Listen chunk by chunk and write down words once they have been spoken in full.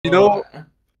You Oh, know,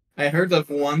 I heard of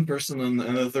one person on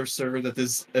another server that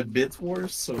is a bit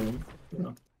worse, so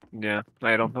yeah,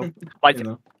 I don't know. you Like,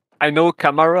 know. I know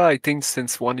Kamara, I think,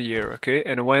 since 1 year, okay?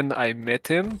 And when I met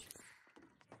him,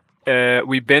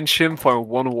 we benched him for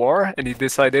one war, and he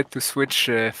decided to switch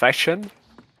faction.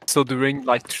 So during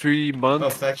like 3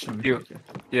 months, Faction. he, Okay.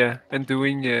 yeah, and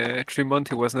during 3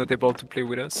 months, he was not able to play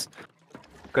with us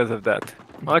because of that.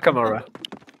 Ah, Kamara.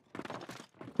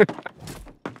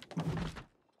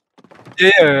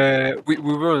 Yeah, we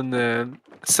were on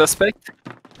suspect.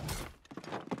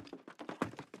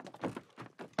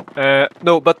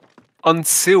 No, but on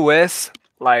COS,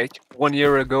 like 1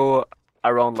 year ago,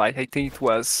 around like I think it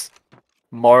was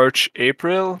March,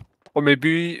 April, or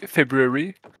maybe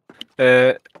February.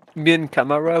 Uh, Me and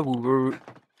Camara, we were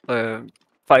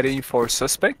fighting for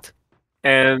suspect,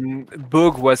 and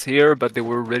Bug was here, but they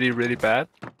were really, really bad.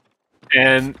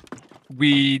 And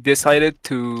we decided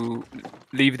to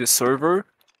leave the server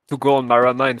to go on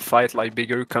Marana and fight like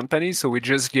bigger companies. So we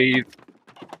just gave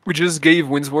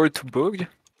Windsward to Bug,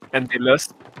 and they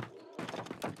lost.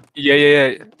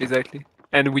 Yeah, exactly.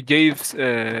 And we gave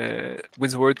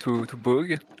Windsward to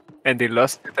Bug, and they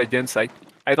lost it against like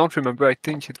I don't remember. I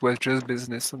think it was just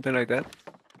business, something like that.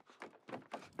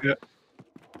 Yeah.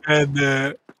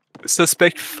 And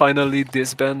Suspect finally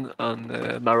disband on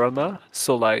Marama,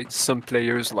 so like some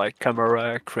players like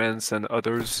Camara, Kranz, and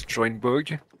others joined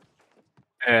Bug,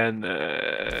 and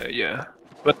yeah,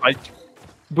 but like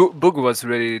Bug was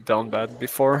really down bad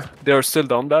before. They are still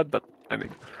down bad, but I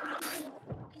mean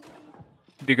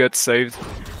they got saved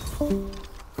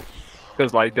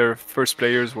because like their first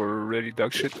players were really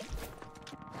dog shit.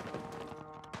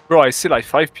 Bro, I see like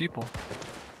 5 people.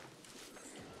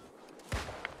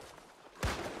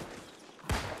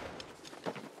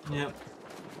 Yep.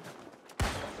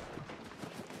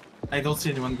 I don't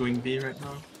see anyone going B right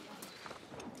now.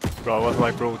 Bro, I was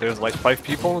like, bro, there's like 5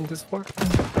 people on this floor.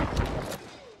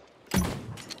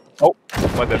 Oh,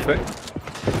 what the fuck?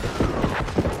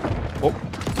 Oh,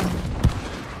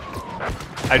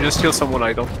 I just killed someone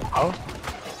I don't know how.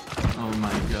 Oh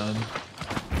my god.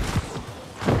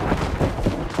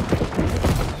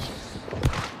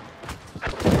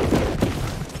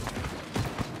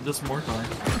 Just Mortar.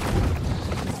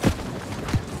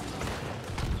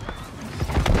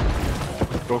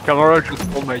 Bro, Camara just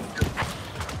oh my.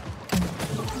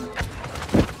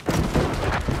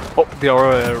 Oh, they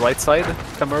are right side,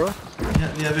 Camara.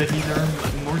 Yeah, we have a healer,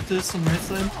 Mortis on right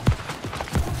side.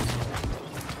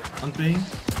 On ping.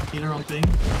 Healer on ping.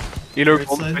 Healer Right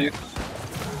bomb. side.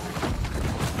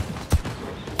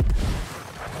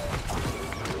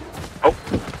 Oh,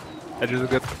 I just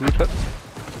got blue shot.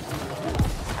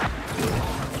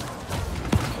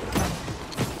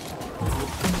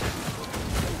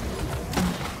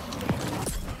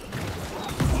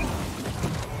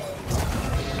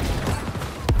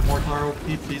 Mortar OP,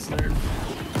 please nerd.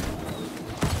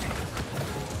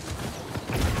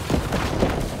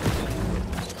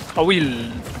 Are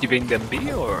we giving them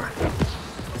B or?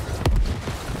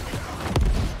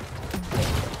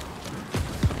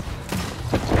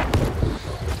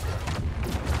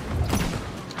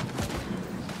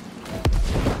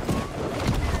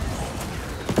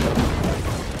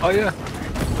 Oh yeah.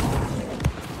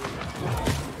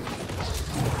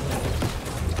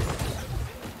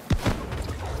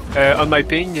 On my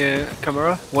ping,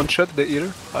 Camara, one shot the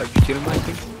healer. You kill him, I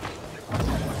think.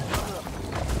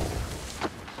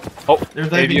 Oh, They're diving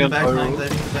the avian back arrow. line,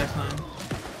 diving the back line.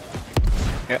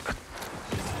 Yeah.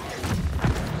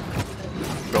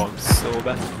 Bro, I'm so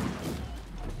bad.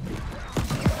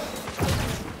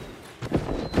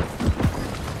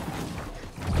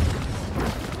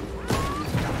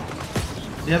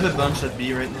 They have a bunch at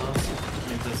B right now, so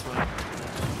maybe that's why.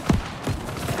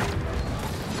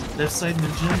 Left side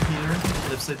mid-gen, healer.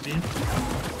 Left side B.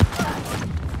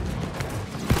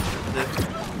 Left.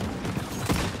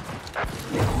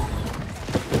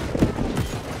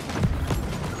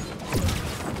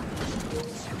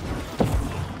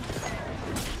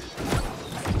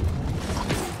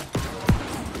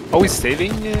 Are we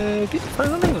saving B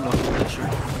finally or not? Not sure.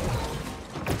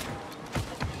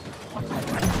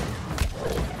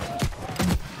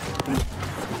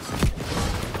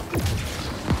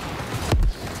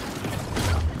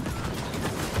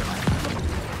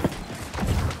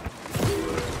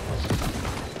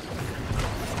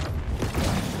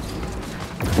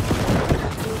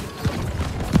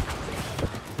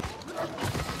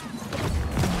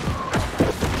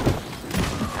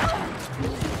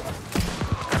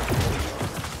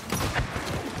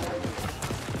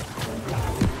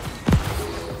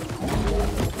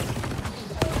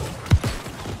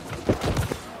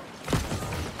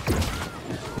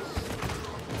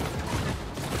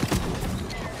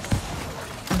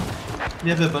 We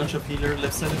have a bunch of healer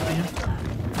left side of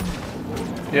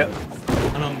you. Yeah.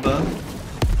 And on Bub.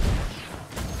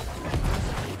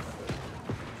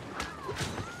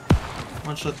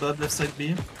 One shot Bub, left side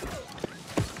B.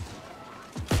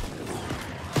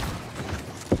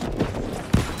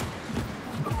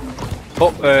 Oh,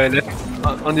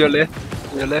 left. On your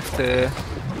left. On your left.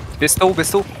 Bestow.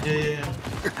 Yeah.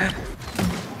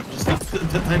 Just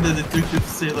the time that it took you to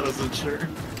say that I wasn't sure.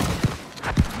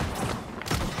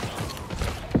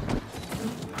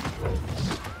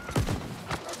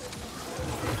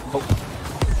 Oh.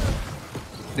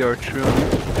 They are true.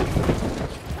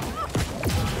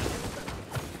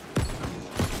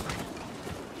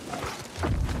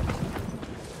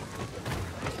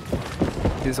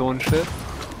 His own shit.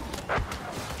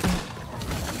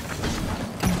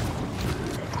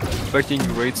 Fucking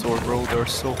great sword, bro. They're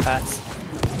so fast.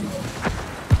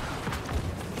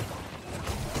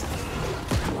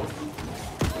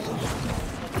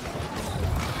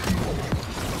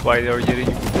 Why they're getting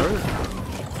hurt?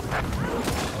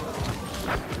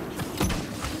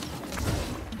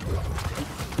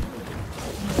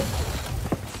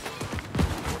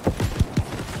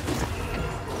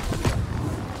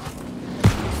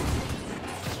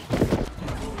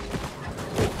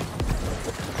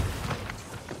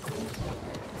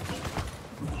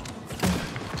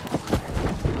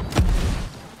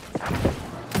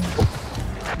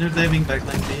 They're diving back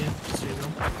line B, just so you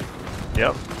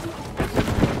know. Yep.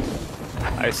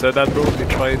 I said that, bro. They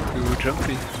tried to jump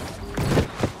me.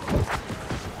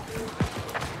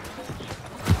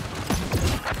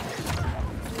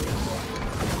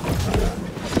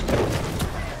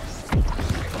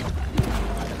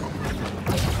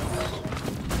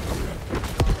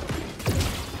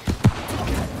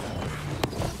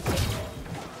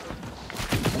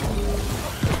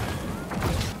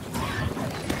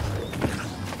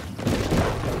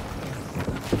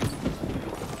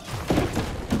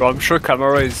 Bro, I'm sure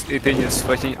Kamara is eating his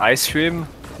fucking ice cream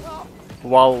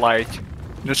while like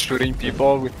just shooting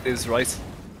people with his right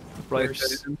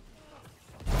course. hand.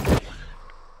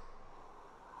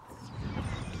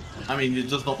 I mean, you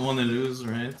just don't want to lose,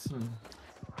 right? So.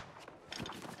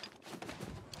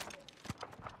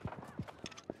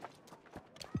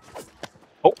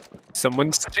 Oh,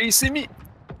 someone's chasing me.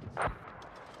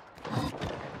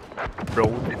 Bro.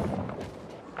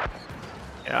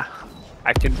 Yeah,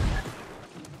 I can.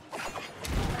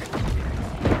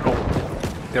 Oh,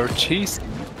 they're chasing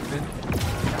me, man.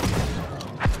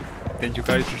 Can you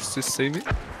guys just see me?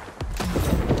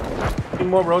 Two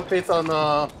more rotates on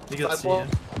You got C, sidewall. yeah.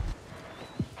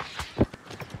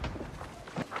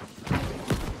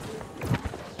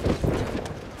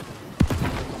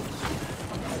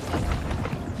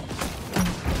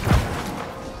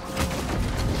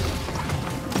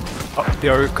 Oh, they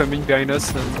are coming behind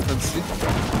us and see.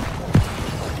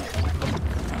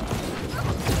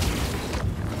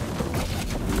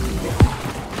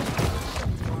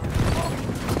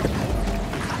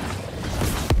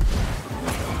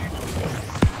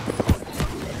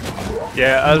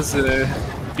 Yeah, as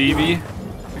BB,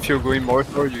 if you're going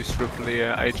Mortar, you should play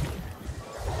IG.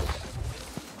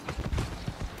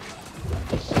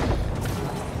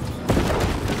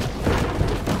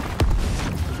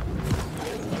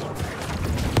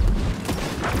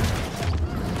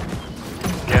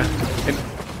 Yeah,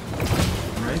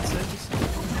 Right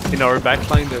side? in our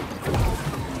backline,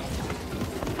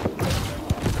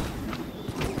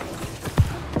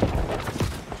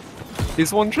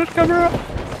 is one shot camera.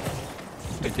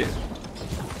 Okay.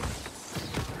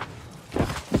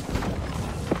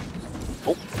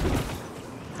 Oh.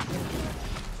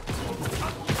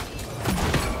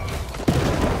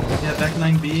 Yeah,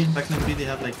 backline B. Backline B, they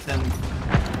have like 10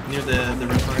 near the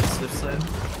ramparts left side.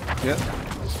 Yeah.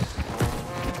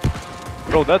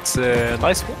 Bro, that's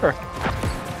nice work.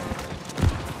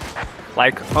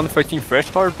 Like, on fucking fresh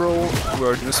start, bro,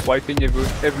 we're just wiping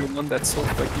everyone that's so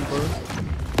fucking hard.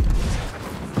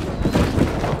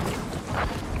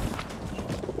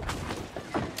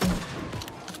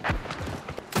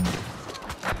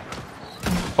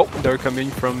 Oh, they're coming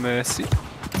from C.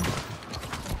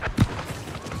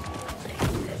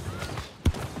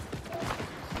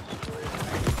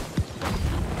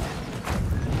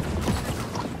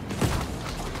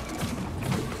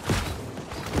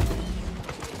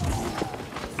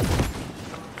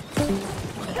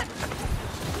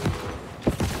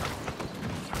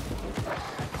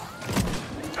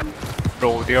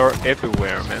 Bro, they are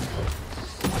everywhere, man.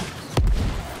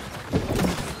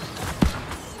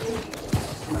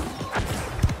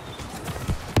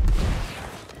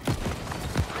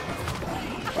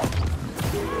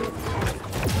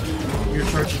 You're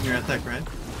charging your attack, right?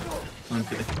 No, I'm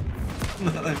kidding.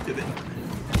 No, I'm kidding.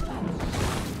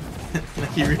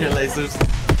 Like he realized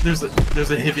there's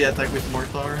a heavy attack with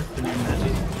Mortar. Can you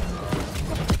imagine?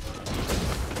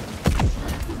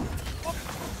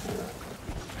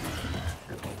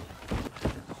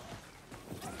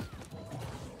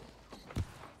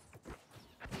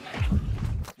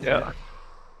 Yeah.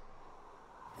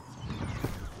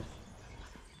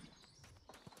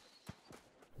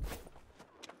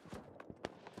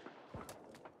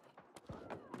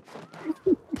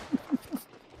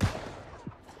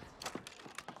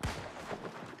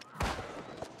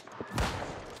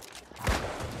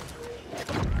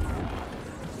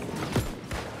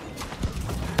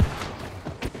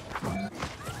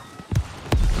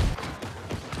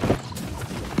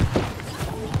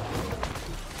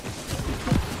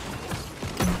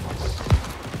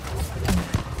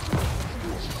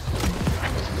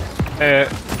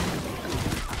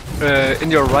 In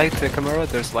your right camera,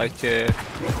 there's like 3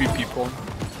 people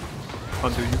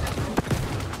under you.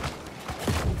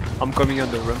 I'm coming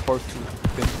on the rampart to them.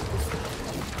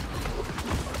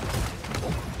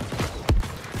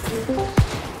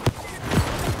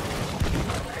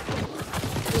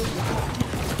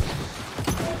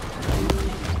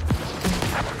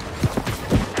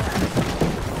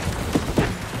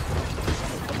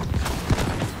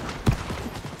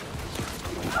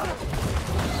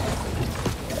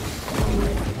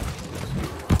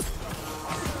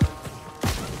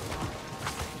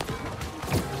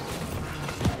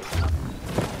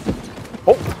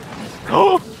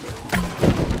 Oh!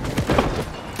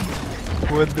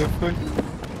 What the fuck?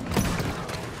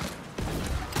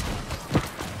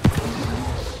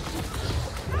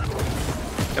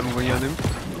 I'm going on him.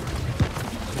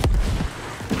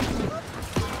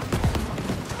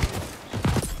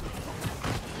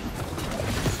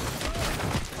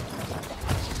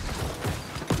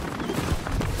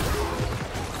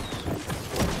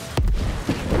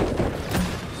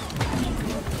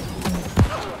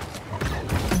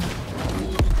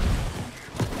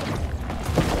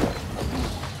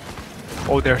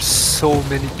 Oh, there's so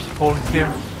many people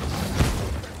here.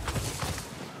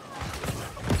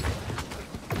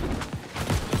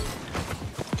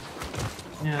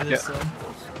 Yeah, there's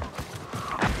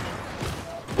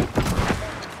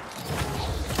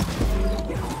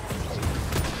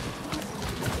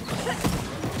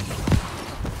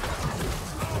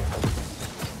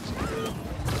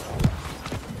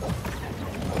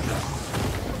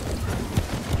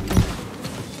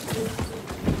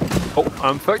Oh,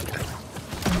 I'm fucked.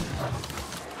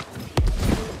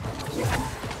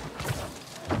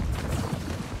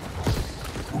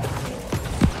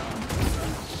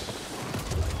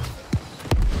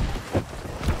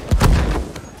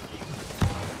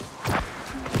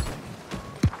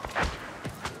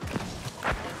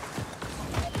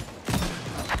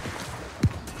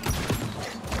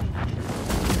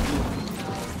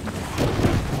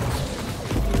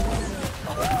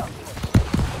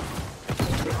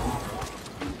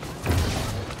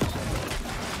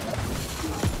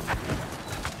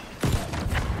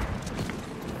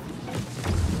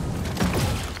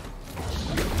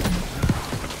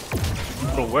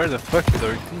 Bro, where the fuck is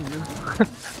our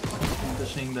team?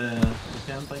 pushing the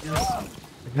camp, I guess.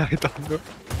 I don't know.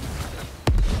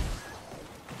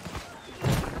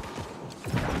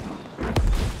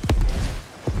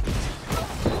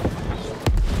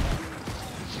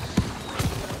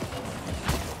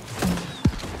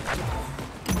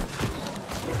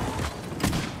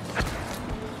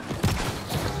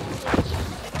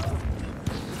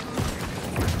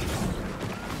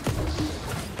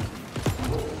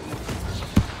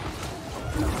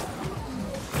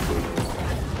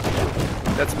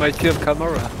 That's my kill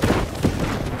camera.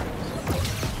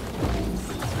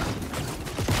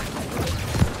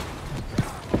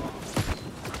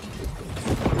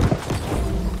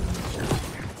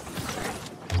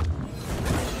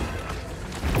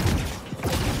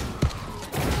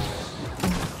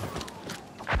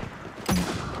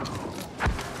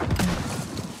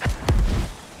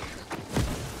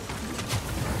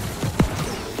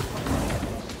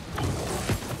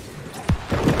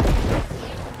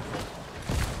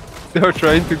 They're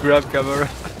trying to grab camera.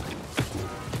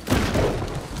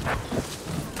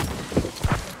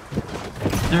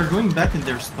 They're going back in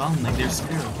their spawn, like they're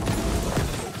scared.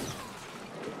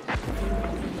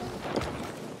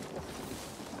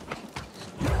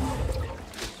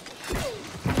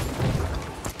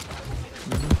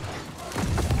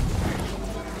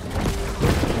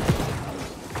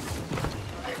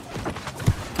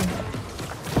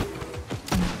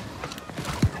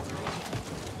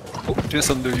 Oh, just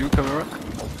under you, camera.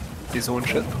 He's one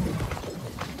shot.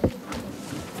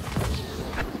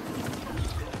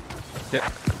 Yeah,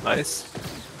 nice.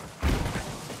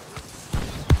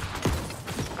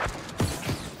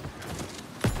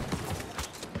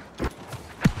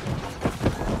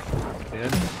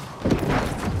 Then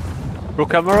Pro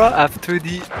camera after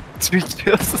the 3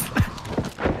 kills.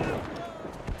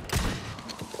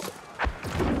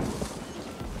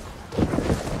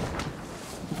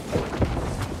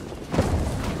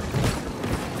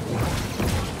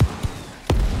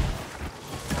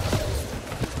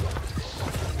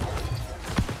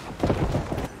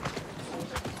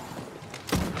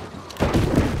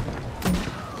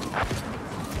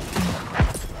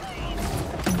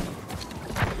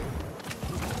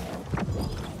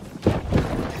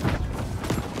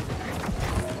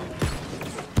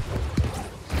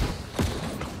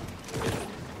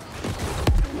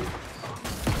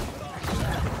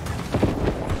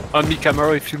 On me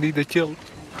camera if you need a kill.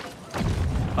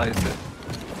 I said.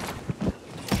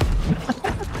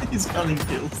 He's calling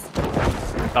kills.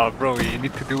 Oh bro, you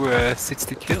need to do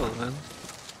 60 kills, man.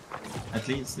 At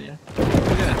least, yeah.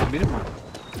 Yeah, minimum.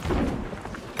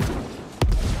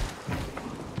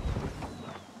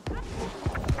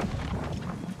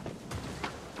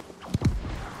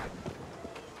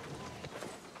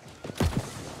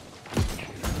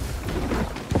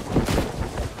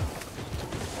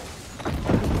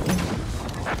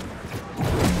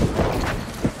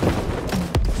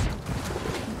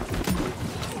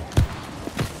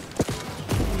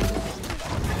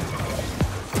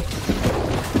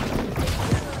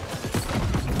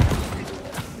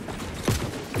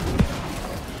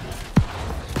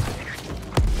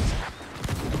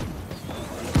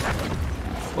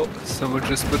 Oh, someone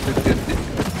just put the TNT.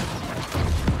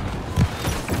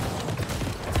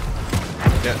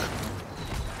 Yeah.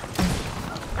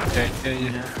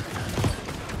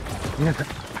 Yeah.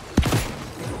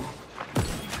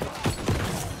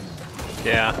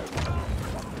 Yeah.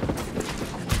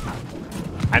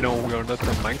 I know we are not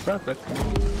on Minecraft, but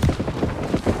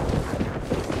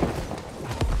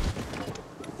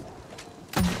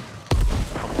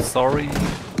I'm sorry.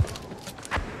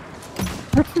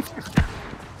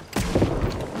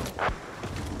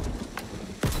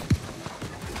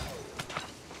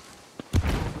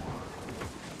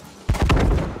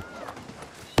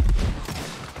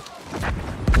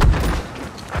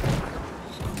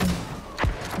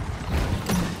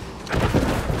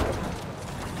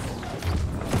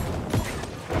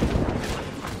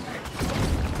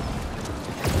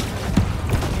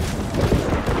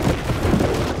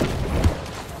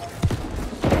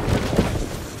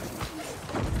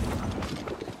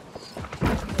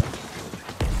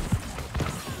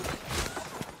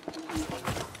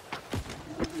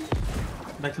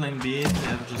 Backline B, they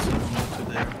have just a Mortar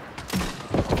there.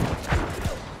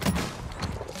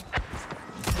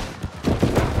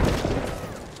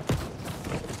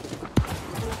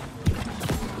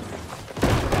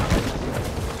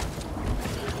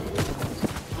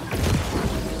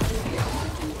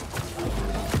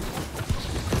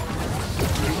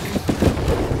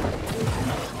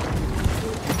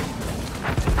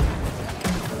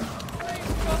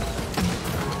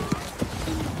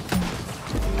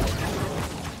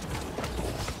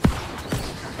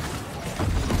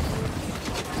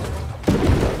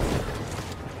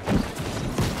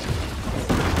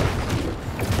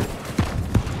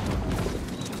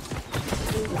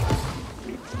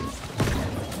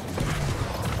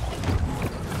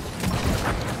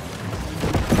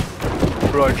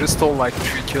 Bro, I just stole like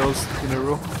 3 kills in a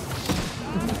row.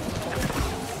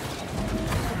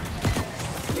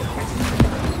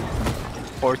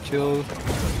 Four kills.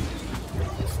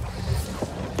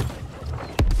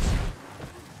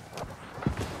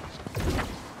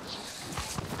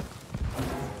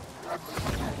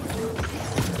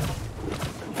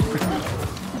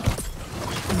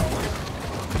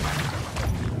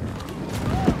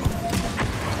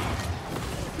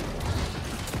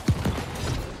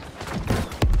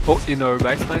 Oh, in our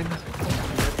backline.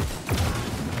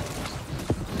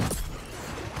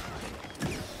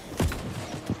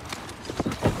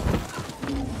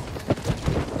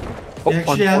 Oh, They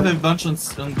actually have point. a bunch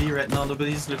on B right now,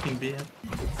 nobody's looking B yet.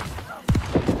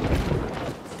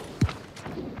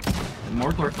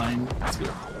 Mortar time, that's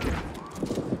good.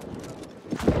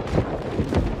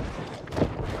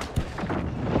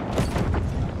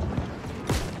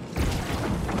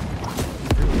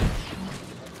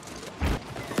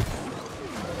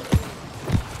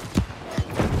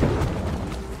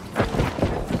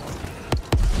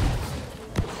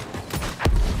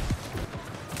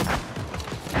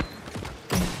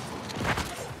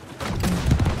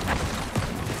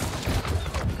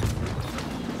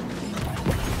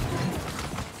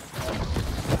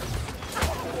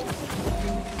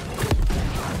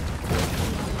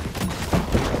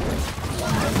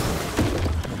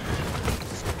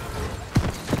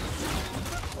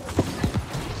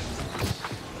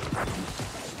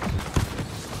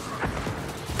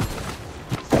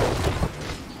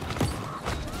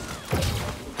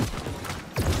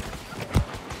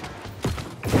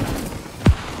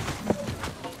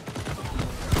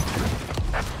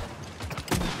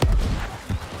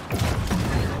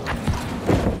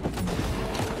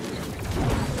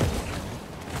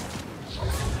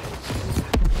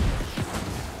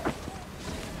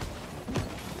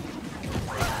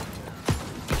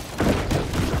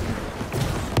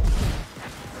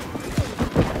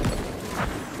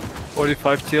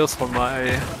 45 kills for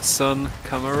my son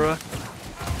camera.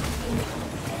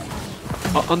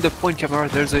 Oh, on the point camera,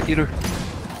 there's a healer.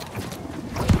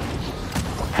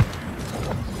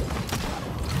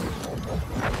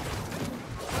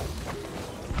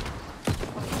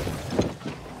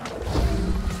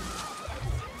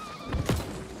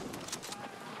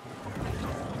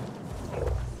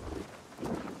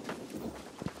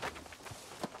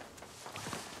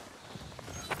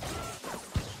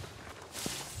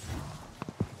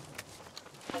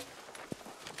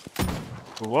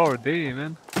 What are they,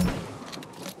 man?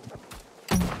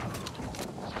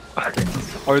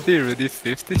 Are they really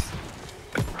 50s?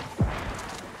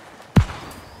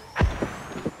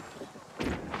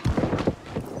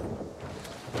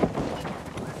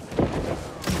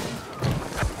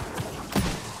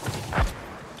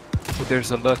 Oh,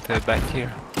 there's a lot back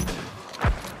here.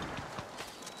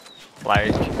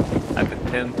 Like at the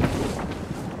tent.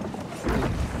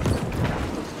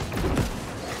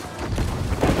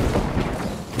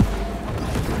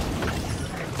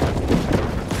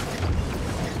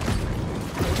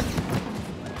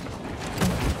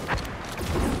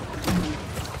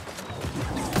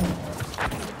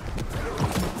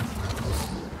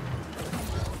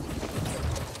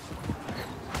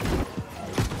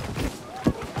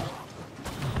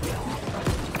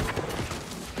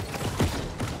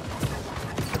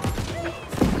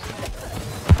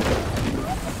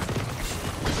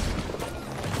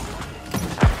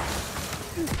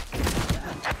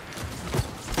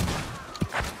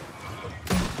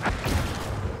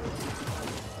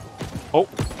 Oh,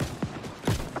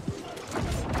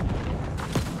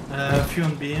 A few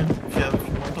on B, if you have a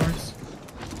few mortars.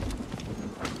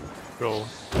 bro.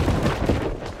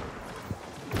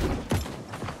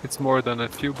 It's more than a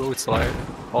few boats, like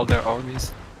all their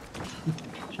armies.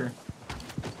 Sure.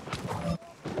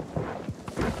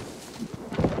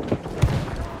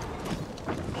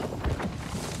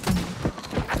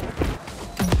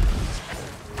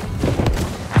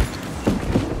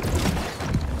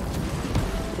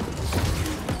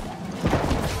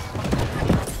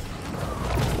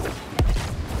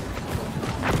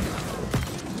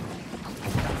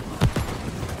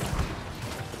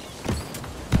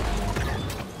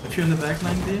 A few in the back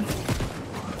line, B.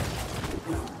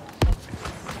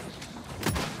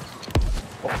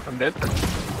 Oh, I'm dead.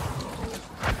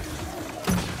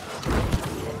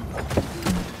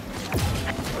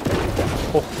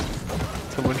 Oh,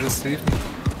 someone just saved me.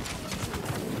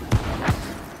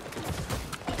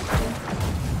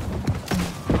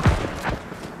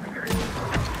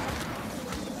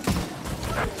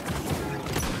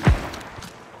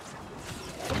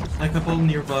 A couple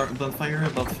near bonfire,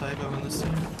 about 5 I want to see.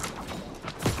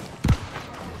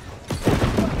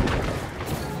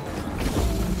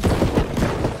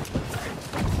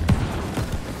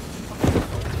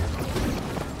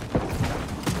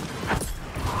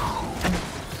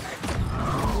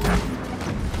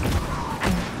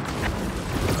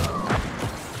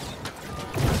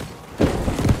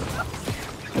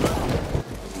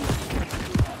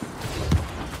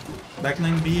 Back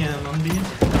 9B and on B.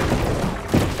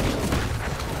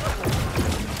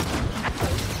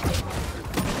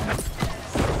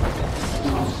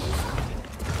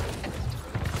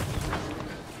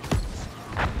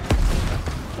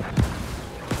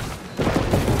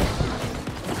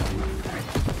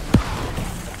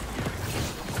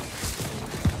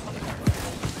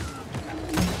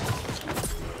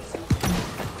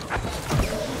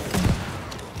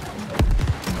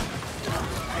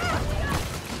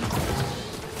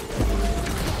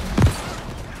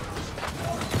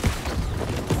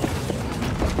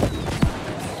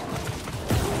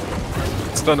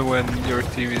 It's fun when your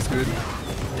team is good.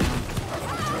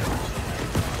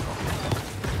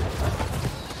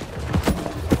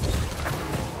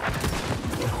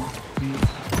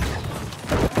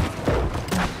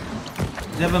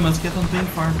 They have a musket on ping,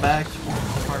 far back.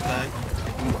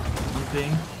 On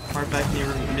ping, far back near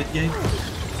mid-gate.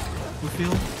 Blue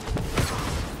field.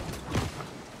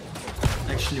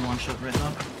 Actually one shot right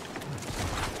now.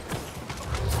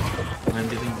 I'm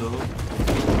getting low.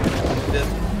 Then,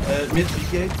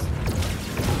 mid-gate.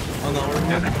 On our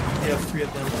map, we have 3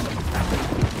 of them.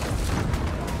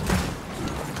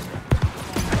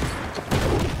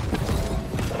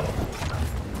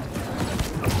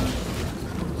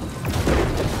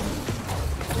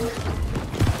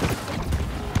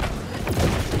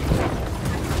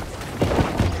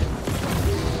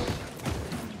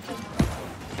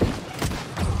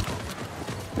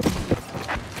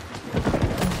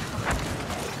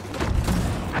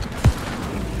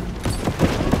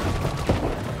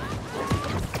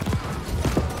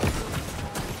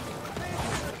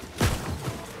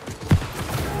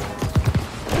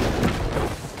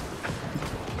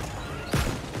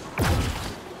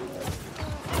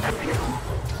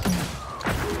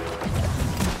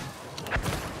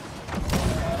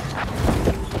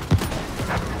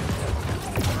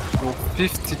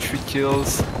 53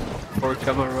 kills for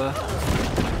Camara.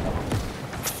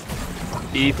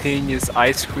 Eating his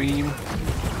ice cream.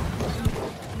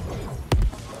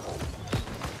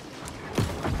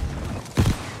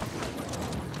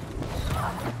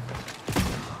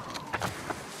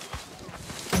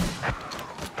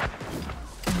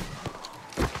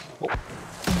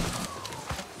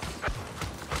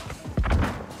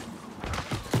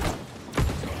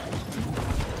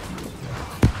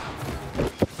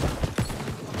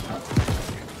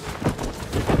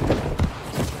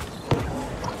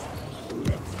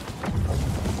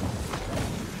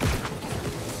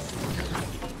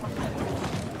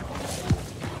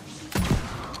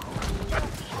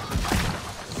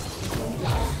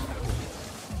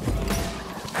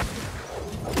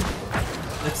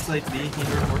 Let's like B,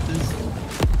 healer, Mortis.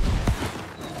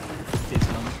 He's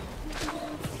gone.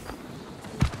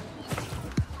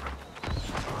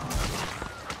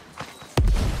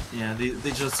 Yeah,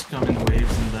 they just come in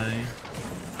waves and die.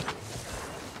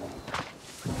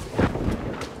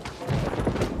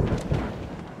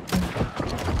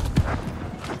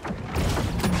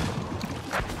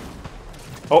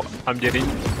 Oh, I'm getting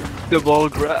the ball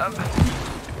grab.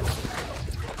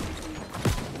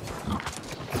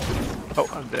 Oh,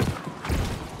 I'm dead.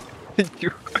 Thank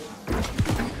you.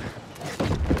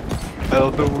 I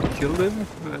don't know who killed him,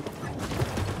 but...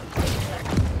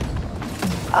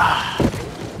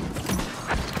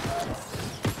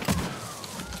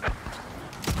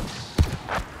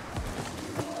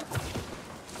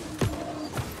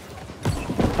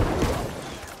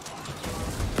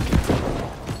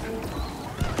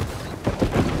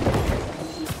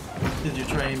 Did you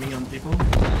try aiming on people?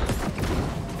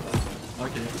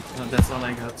 Okay, that's all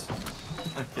I got.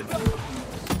 I'm kidding.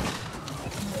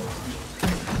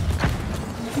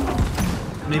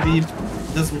 Maybe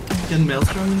can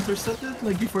Maelstrom intercept it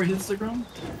like before it hits the ground?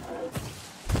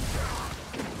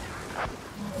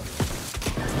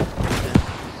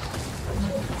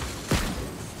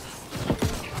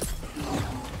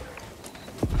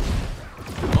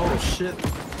 Oh shit!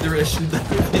 They're actually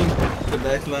diving the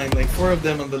back line, like 4 of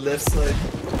them on the left side.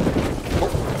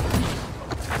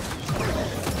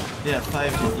 Yeah,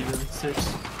 5 even, 6.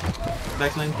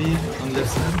 Backline B on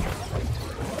left side.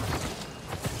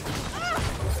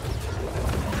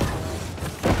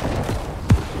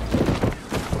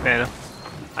 Man,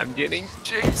 I'm getting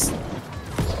chased.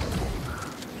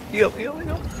 Heal, heal,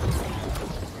 heal.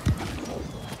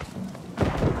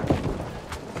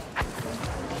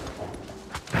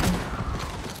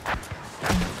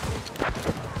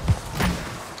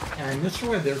 Yeah, I'm not sure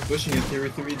why they're pushing a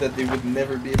territory that they would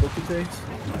never be able to take.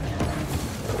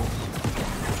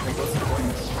 Like, what's the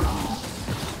point?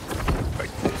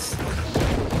 Like this.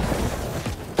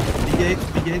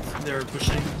 B gate, they're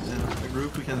pushing a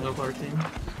group, we can help our team.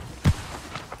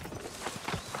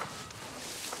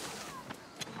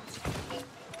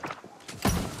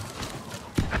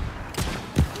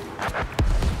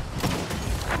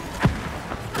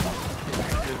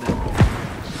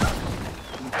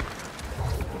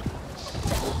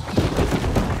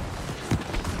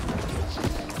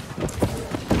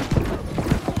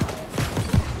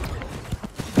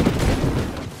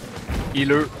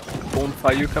 Healer,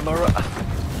 bonfire camera.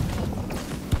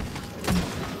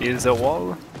 Is a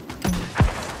wall.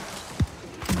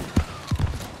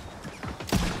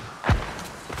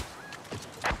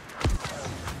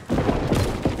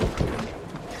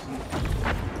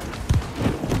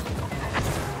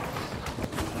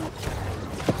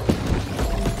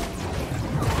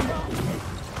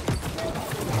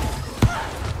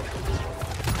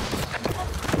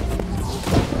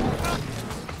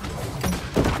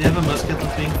 They have a musket on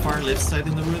pink far left side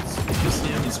in the woods. If you see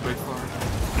him, he's quite far.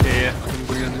 Yeah, I'm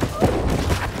going on it.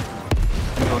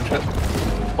 Don't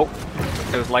Oh,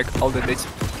 there's like all the dates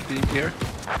being here.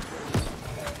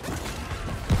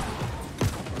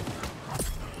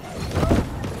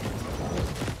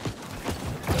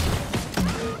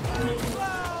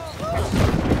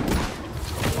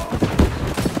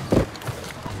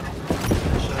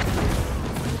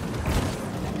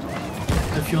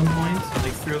 A few on point,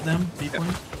 like 3 of them, B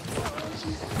point.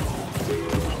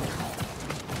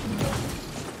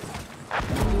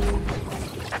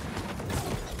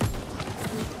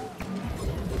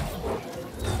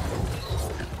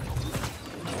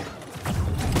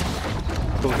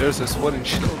 Oh, there's this one in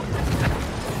shield.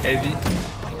 Heavy.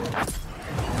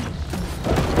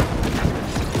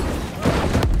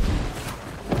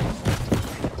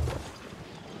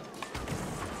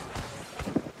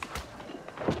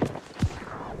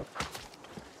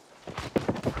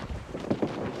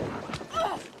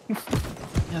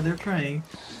 Yeah, they're trying.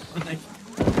 Like,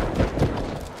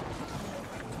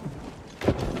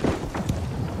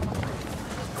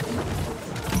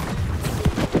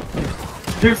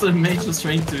 There's a mage just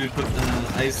trying to put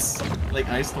ice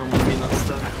storm on me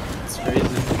non-stop. It's crazy.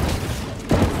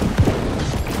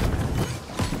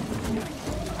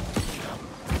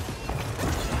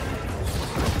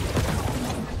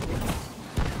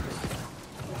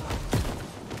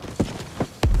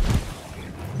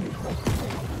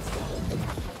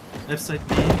 Left side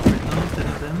B right now, 10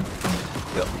 of them.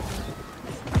 Yep.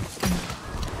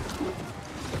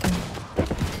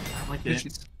 Okay.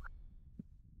 GG's.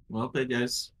 Well played,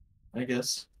 guys. I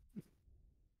guess.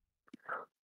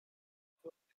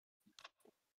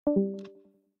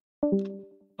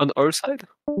 On our side?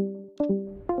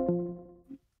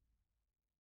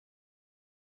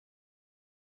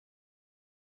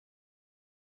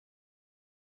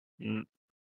 Mm.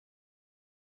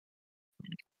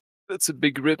 That's a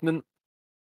big rip, man.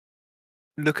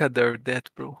 Look at their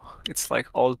death, bro. It's like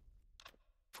all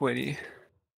 20.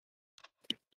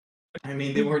 I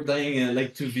mean, they were dying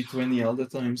like 2v20 all the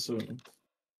time, so.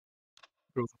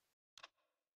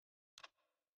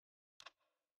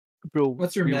 Bro,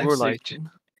 What's your we max were hit? like,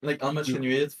 Like, how much we- can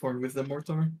you hit for with the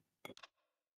mortar?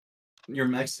 Your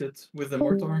max hit with the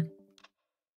mortar?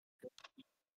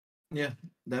 Yeah,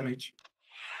 damage.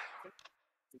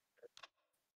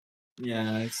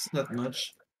 Yeah, it's not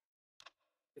much.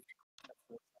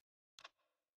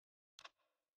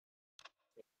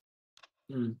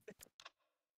 Hmm.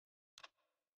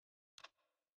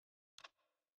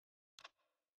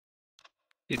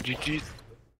 yeah, GG's.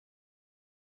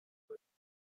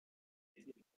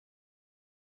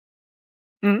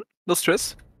 No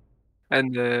stress.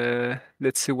 And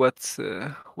let's see what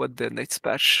the next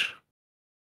patch.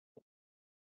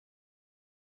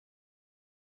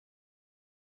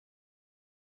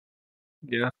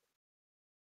 Yeah,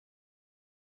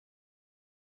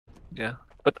 yeah.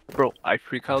 But bro, I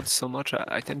freak out so much.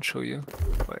 I can show you.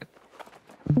 Wait.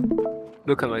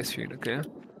 Look at my screen, okay?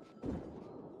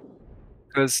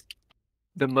 Because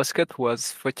the musket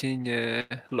was fucking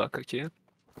luck, okay?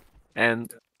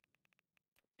 And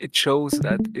it shows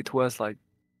that it was like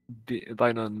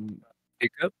bind on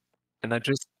pickup, and I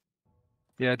just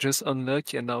just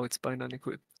unlock, and now it's bind on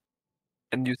equip.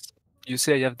 And you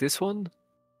say I have this one,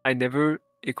 I never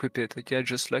equip it, okay? I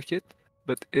just lock it.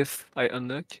 But if I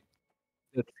unlock,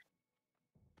 that,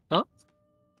 huh?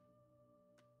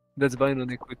 That's bind on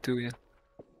equip too, yeah.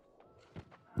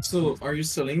 So, are you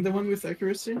selling the one with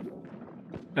accuracy?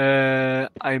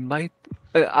 I might.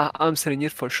 I'm selling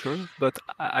it for sure, but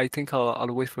I think I'll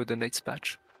wait for the next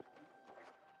patch.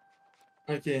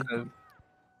 Okay.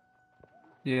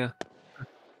 Yeah,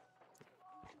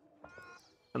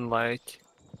 and like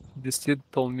this kid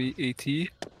told me 80.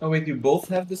 Oh wait, you both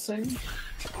have the same?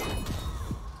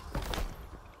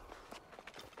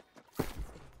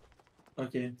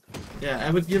 Okay. Yeah,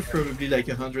 I would give probably like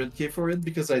 100k for it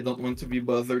because I don't want to be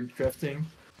bothered crafting.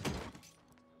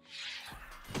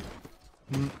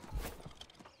 Mm.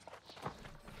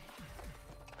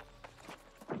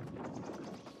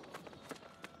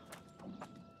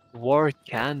 War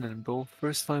cannon, bro.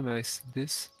 First time I see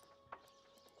this.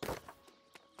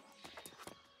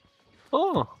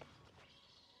 Oh,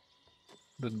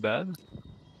 not bad.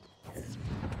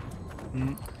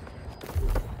 Mm.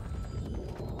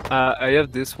 I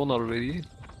have this one already.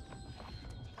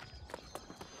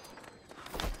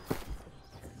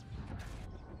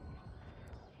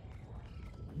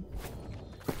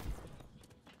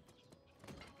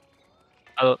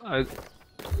 I don't, I,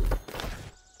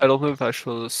 I don't know if I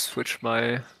should switch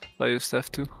my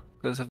stuff too because of